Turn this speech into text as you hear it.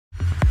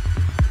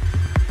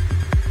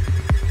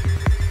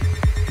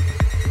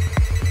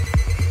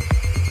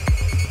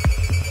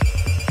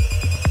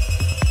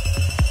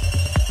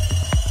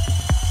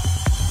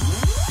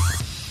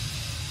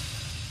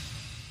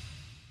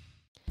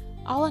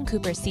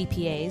Cooper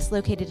CPAs,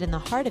 located in the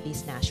heart of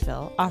East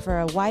Nashville, offer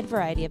a wide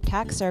variety of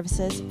tax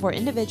services for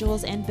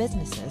individuals and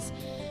businesses.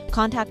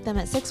 Contact them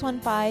at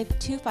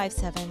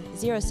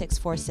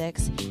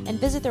 615-257-0646 and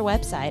visit their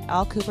website,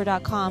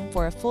 allcooper.com,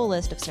 for a full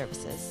list of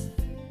services.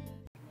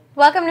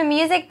 Welcome to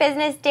Music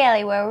Business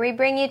Daily, where we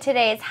bring you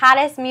today's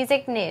hottest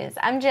music news.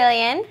 I'm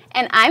Jillian.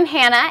 And I'm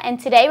Hannah, and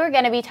today we're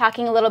going to be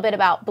talking a little bit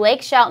about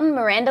Blake Shelton,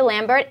 Miranda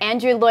Lambert,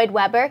 Andrew Lloyd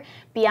Weber,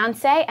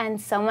 Beyonce,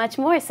 and so much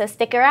more, so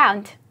stick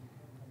around.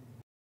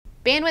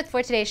 Bandwidth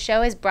for today's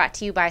show is brought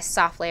to you by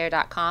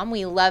SoftLayer.com.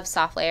 We love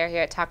SoftLayer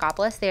here at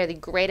Talkapolis. They are the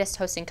greatest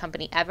hosting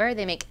company ever.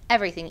 They make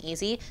everything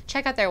easy.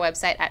 Check out their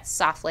website at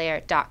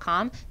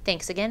SoftLayer.com.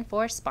 Thanks again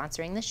for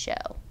sponsoring the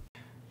show.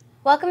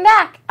 Welcome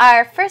back.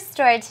 Our first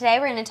story today,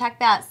 we're going to talk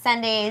about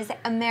Sunday's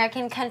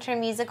American Country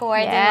Music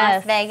Awards in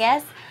Las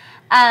Vegas.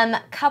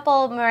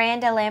 Couple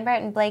Miranda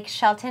Lambert and Blake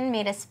Shelton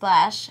made a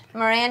splash.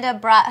 Miranda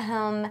brought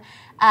home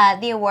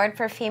the award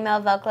for Female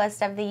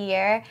Vocalist of the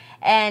Year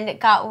and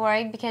got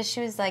worried because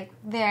she was like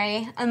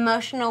very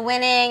emotional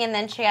winning, and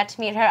then she got to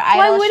meet her idol.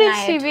 Why wouldn't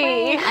Shania she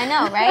Twain. be? I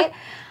know, right?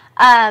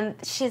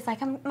 She's like,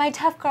 my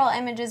tough girl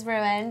image is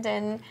ruined,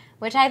 and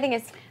which I think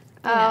is...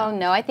 Oh,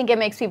 no, I think it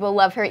makes people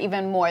love her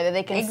even more, that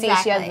they can see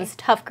she has this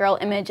tough girl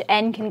image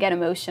and can get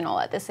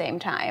emotional at the same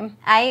time.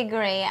 I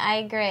agree.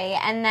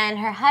 And then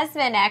her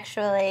husband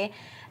actually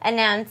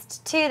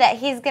announced, too, that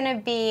he's going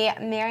to be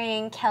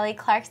marrying Kelly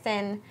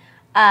Clarkson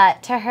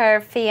to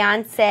her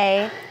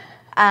fiancé,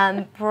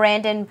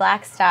 Brandon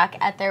Blackstock,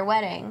 at their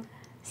wedding.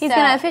 He's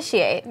going to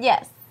officiate?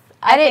 Yes.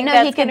 I didn't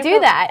know he could do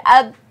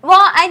that.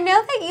 Well, I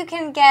know that you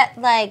can get,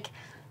 like...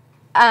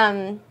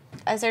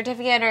 a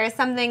certificate or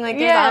something, like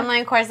there's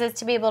online courses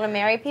to be able to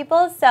marry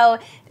people, so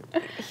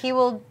he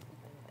will,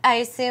 I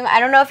assume, I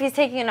don't know if he's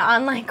taking an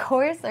online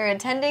course or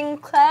attending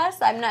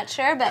class, I'm not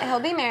sure, but he'll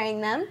be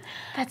marrying them.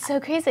 That's so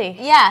crazy.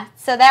 Yeah,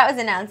 so that was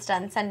announced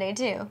on Sunday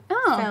too.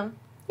 Oh. So,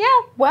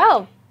 yeah.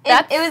 Well,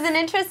 it was an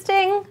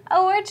interesting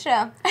award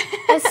show.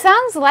 It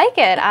sounds like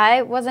it.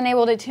 I wasn't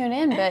able to tune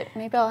in, but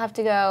maybe I'll have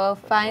to go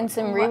find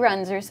some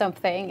reruns or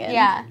something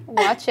and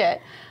watch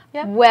it.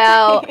 Yep.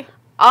 Well,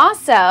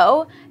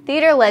 also,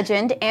 theater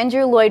legend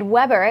Andrew Lloyd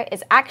Weber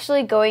is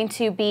actually going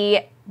to be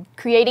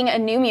creating a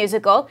new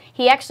musical.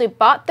 He actually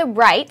bought the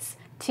rights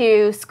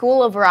to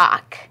School of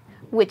Rock,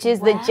 which is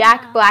the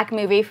Jack Black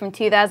movie from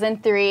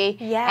 2003.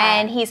 Yeah.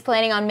 And he's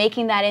planning on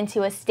making that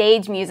into a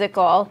stage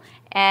musical.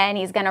 And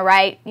he's going to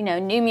write,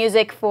 new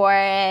music for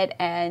it,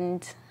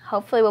 and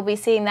hopefully we'll be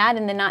seeing that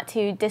in the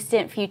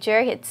not-too-distant future.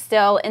 It's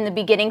still in the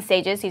beginning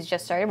stages. He's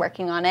just started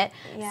working on it.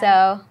 Yeah.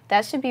 So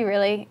that should be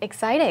really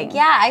exciting.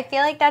 Yeah, I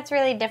feel like that's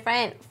really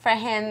different for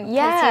him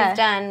because he's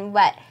done,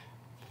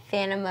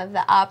 Phantom of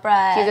the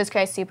Opera. Jesus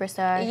Christ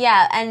Superstar.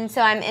 Yeah, and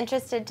so I'm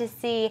interested to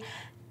see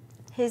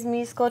his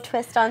musical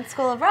twist on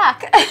School of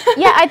Rock.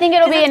 Yeah, I think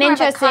it'll be an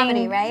interesting... It's more of a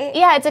comedy, right?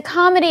 Yeah, it's a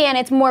comedy, and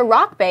it's more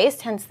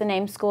rock-based, hence the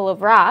name School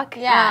of Rock.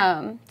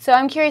 Yeah. So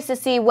I'm curious to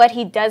see what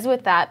he does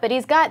with that, but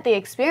he's got the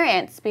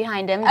experience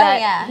behind him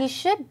that he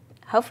should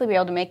hopefully be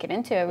able to make it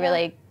into a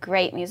really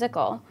great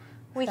musical.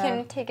 We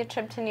can take a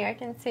trip to New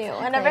York and see it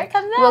whenever it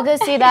comes out. We'll go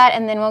see that,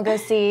 and then we'll go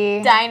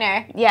see...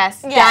 Diner.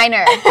 Yes,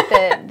 Diner,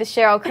 the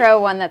Sheryl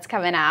Crow one that's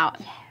coming out.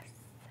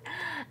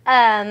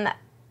 Yes.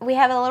 We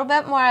have a little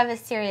bit more of a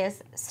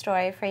serious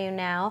story for you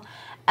now.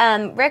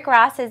 Rick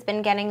Ross has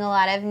been getting a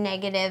lot of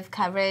negative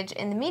coverage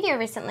in the media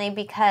recently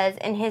because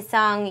in his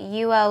song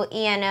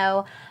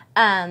UOENO,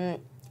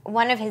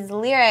 one of his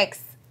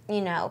lyrics,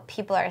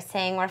 people are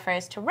saying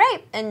refers to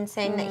rape and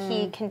saying that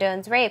he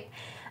condones rape.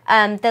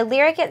 The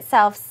lyric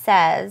itself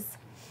says,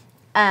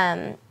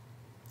 put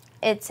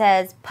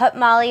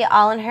Molly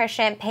all in her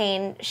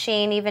champagne, she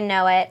ain't even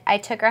know it. I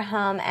took her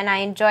home and I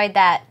enjoyed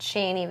that, she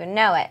ain't even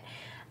know it.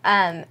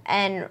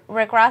 And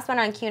Rick Ross went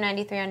on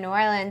Q93 on New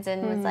Orleans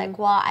and was like,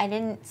 well, I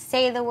didn't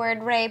say the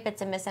word rape,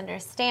 it's a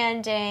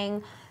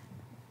misunderstanding.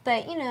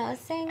 But,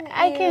 saying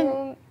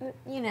that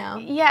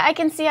Yeah, I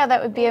can see how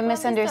that would be a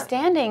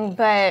misunderstanding,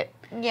 but...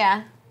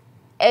 Yeah.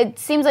 It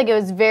seems like it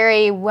was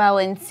very well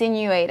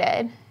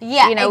insinuated.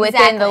 Yeah,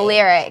 within the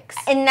lyrics.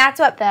 And that's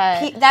what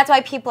that's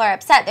why people are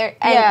upset.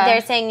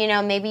 They're saying,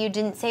 maybe you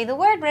didn't say the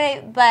word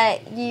rape,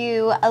 but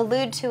you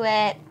allude to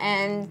it,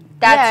 and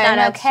that's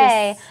not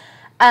okay.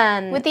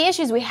 With the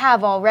issues we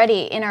have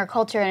already in our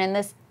culture and in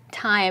this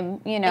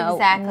time,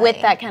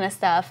 with that kind of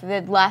stuff,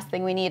 the last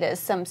thing we need is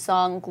some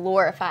song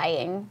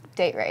glorifying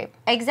date rape.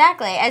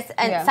 Exactly.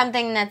 And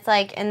something that's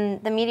like in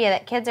the media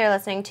that kids are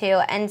listening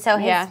to. And so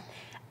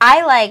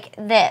I like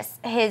this.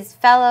 His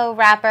fellow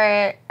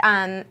rapper,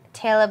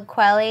 Talib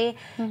Kweli,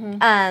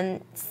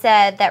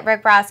 said that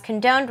Rick Ross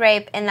condoned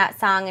rape in that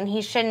song and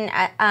he shouldn't,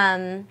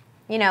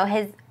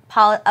 his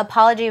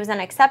apology was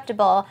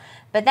unacceptable.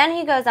 But then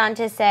he goes on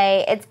to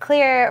say, it's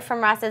clear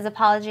from Ross's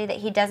apology that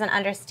he doesn't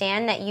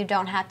understand that you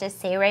don't have to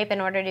say rape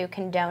in order to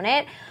condone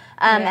it,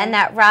 and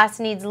that Ross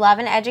needs love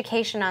and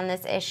education on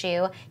this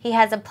issue. He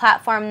has a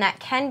platform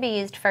that can be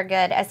used for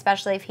good,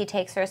 especially if he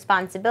takes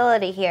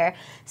responsibility here.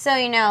 So,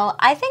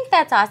 I think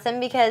that's awesome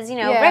because,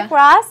 Rick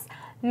Ross,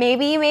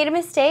 maybe you made a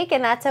mistake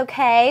and that's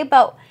okay,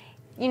 but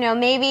you know,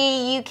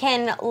 maybe you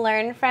can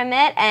learn from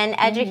it and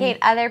educate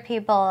other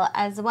people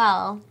as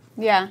well.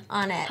 Yeah,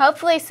 on it.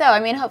 Hopefully so. I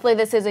mean, hopefully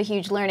this is a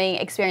huge learning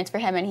experience for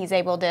him, and he's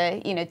able to,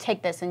 you know,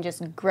 take this and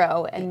just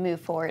grow and move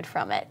forward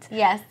from it.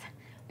 Yes.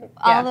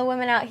 All the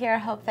women out here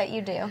hope that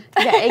you do.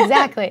 Yeah,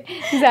 exactly.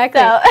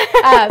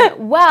 So.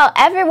 Well,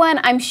 everyone,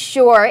 I'm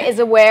sure, is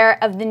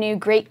aware of the new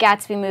Great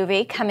Gatsby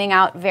movie coming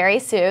out very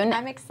soon.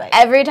 I'm excited.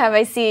 Every time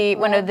I see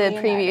one of the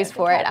previews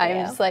for it,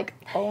 I'm just like,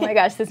 oh my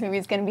gosh, this movie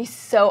is going to be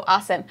so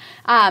awesome.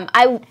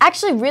 I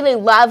actually really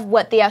love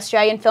what the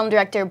Australian film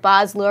director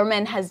Baz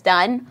Luhrmann has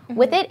done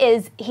with it.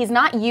 Is he's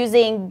not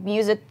using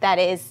music that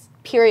is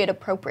period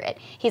appropriate.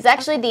 He's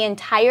actually, the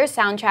entire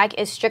soundtrack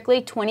is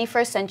strictly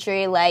 21st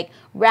century, like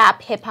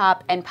rap, hip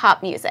hop, and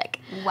pop music.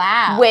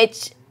 Wow.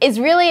 Which is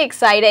really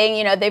exciting.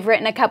 You know, they've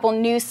written a couple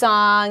new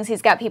songs.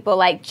 He's got people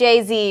like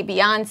Jay-Z,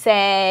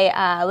 Beyonce,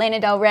 Lana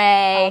Del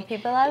Rey. All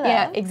people I love. You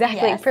know,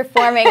 exactly,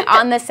 performing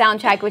on the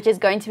soundtrack, which is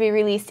going to be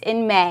released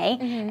in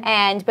May.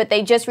 But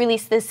they just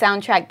released the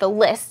soundtrack, the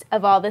list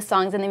of all the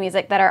songs and the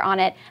music that are on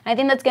it. And I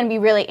think that's going to be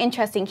really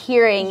interesting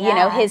hearing, you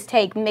know, his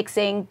take,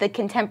 mixing the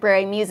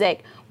contemporary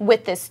music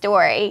with this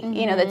story,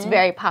 you know, that's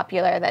very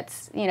popular,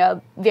 that's, you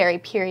know, very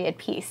period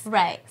piece.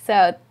 Right.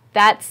 So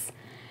that's...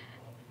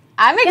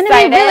 I'm excited. It's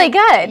going to be really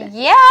good.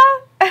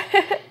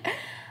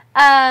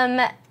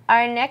 Yeah.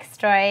 Our next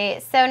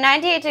story. So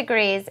 98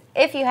 Degrees,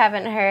 if you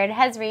haven't heard,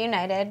 has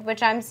reunited,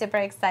 which I'm super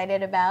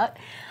excited about.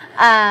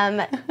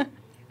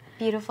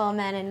 Beautiful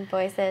men and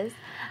voices.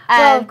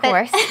 Well, of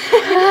course.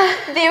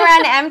 They were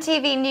on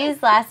MTV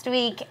News last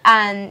week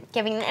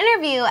giving an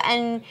interview,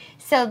 and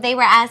so they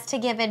were asked to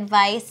give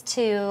advice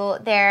to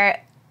the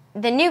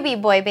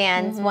newbie boy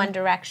bands, One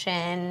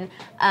Direction,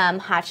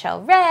 Hot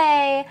Shell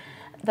Ray,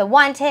 The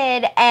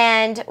Wanted,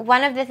 and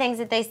one of the things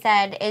that they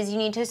said is you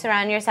need to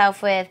surround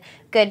yourself with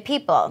good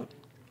people.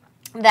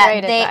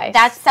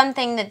 That's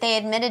something that they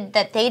admitted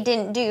that they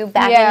didn't do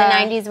back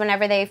in the 90s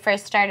whenever they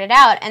first started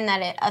out, and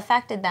that it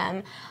affected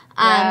them.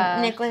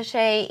 Nick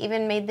Lachey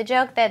even made the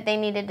joke that they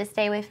needed to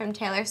stay away from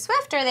Taylor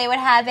Swift or they would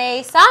have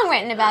a song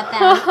written about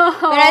them.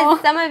 But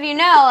as some of you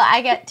know,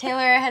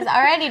 Taylor has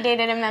already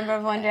dated a member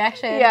of One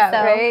Direction,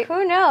 so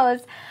who knows?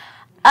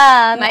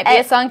 Might be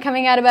a song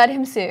coming out about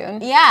him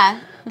soon.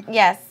 Yeah.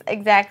 Yes,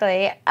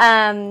 exactly.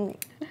 And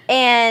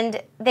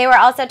they were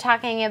also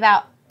talking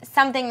about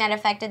something that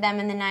affected them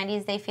in the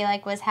 90s, they feel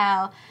like, was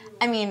how,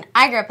 I mean,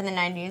 I grew up in the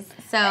 90s,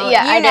 so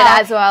I did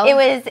as well. It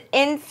was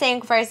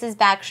NSYNC versus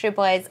Backstreet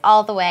Boys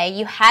all the way.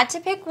 You had to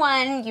pick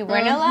one. You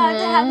weren't allowed to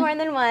have more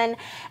than one.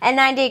 And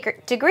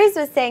 98 Degrees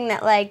was saying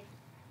that, like,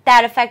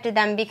 that affected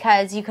them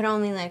because you could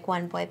only like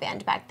one boy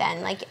band back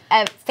then. Like,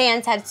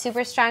 fans had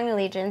super strong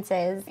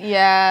allegiances.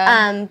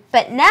 Yeah.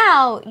 But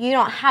now you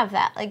don't have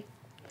that. Like,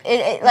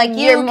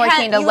 you're more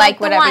keen to like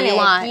whatever you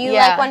want. You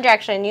like One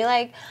Direction. You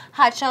like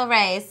Hot Shell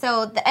Ray.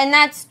 So, and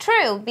that's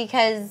true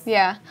because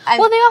well, they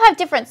all have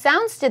different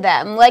sounds to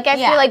them. Like, I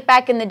feel like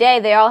back in the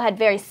day, they all had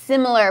very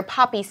similar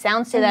poppy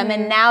sounds to them,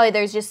 and now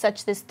there's just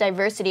such this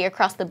diversity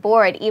across the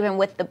board, even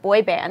with the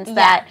boy bands,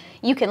 that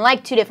you can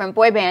like two different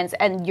boy bands,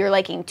 and you're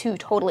liking two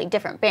totally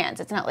different bands.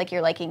 It's not like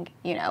you're liking,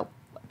 you know,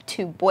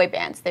 two boy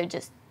bands. They're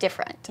just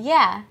different.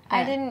 Yeah,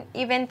 I didn't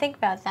even think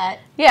about that.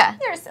 Yeah.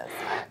 You're so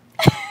smart.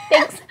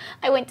 Thanks.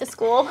 I went to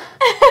school.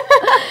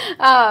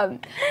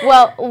 Well,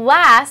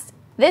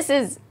 this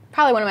is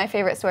probably one of my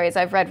favorite stories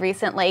I've read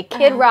recently.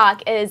 Kid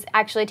Rock is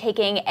actually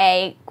taking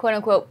a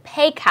quote-unquote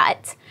pay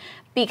cut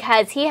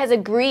because he has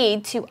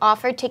agreed to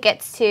offer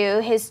tickets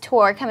to his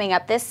tour coming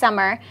up this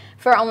summer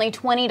for only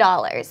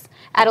 $20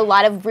 at a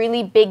lot of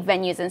really big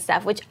venues and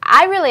stuff, which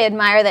I really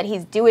admire that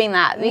he's doing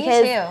that.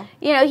 Because,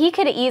 you know, he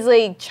could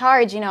easily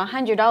charge, you know,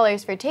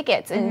 $100 for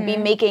tickets and be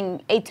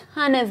making a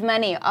ton of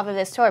money off of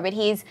this tour, but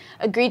he's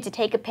agreed to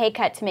take a pay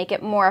cut to make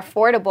it more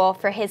affordable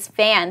for his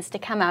fans to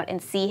come out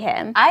and see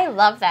him. I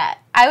love that.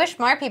 I wish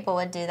more people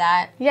would do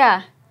that.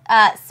 Yeah.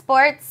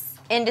 Sports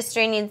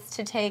industry needs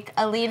to take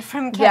a lead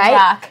from Kid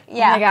Rock.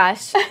 Yeah. Oh my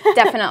gosh,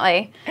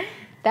 definitely.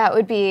 That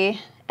would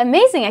be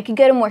amazing. I could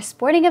go to more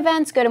sporting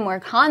events, go to more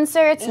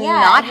concerts, and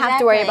not have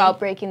to worry about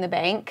breaking the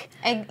bank.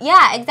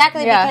 Yeah,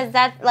 exactly, because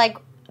that's, like,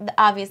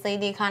 obviously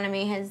the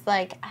economy has,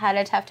 like, had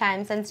a tough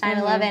time since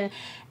 9/11,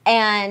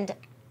 and,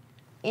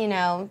 you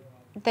know,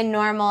 the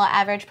normal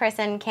average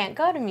person can't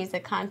go to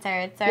music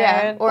concerts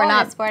or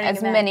not sporting as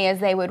events. many as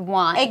they would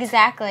want.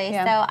 Exactly.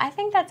 So I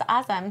think that's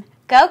awesome.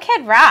 Go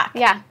Kid Rock.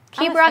 Yeah.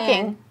 Keep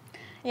rocking.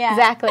 Yeah.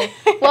 Exactly.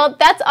 Well,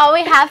 that's all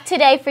we have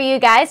today for you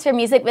guys for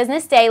Music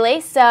Business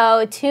Daily.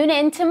 So tune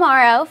in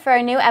tomorrow for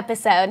a new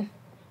episode.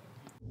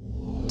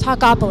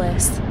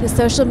 Talkapolis, the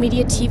social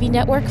media TV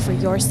network for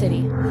your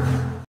city.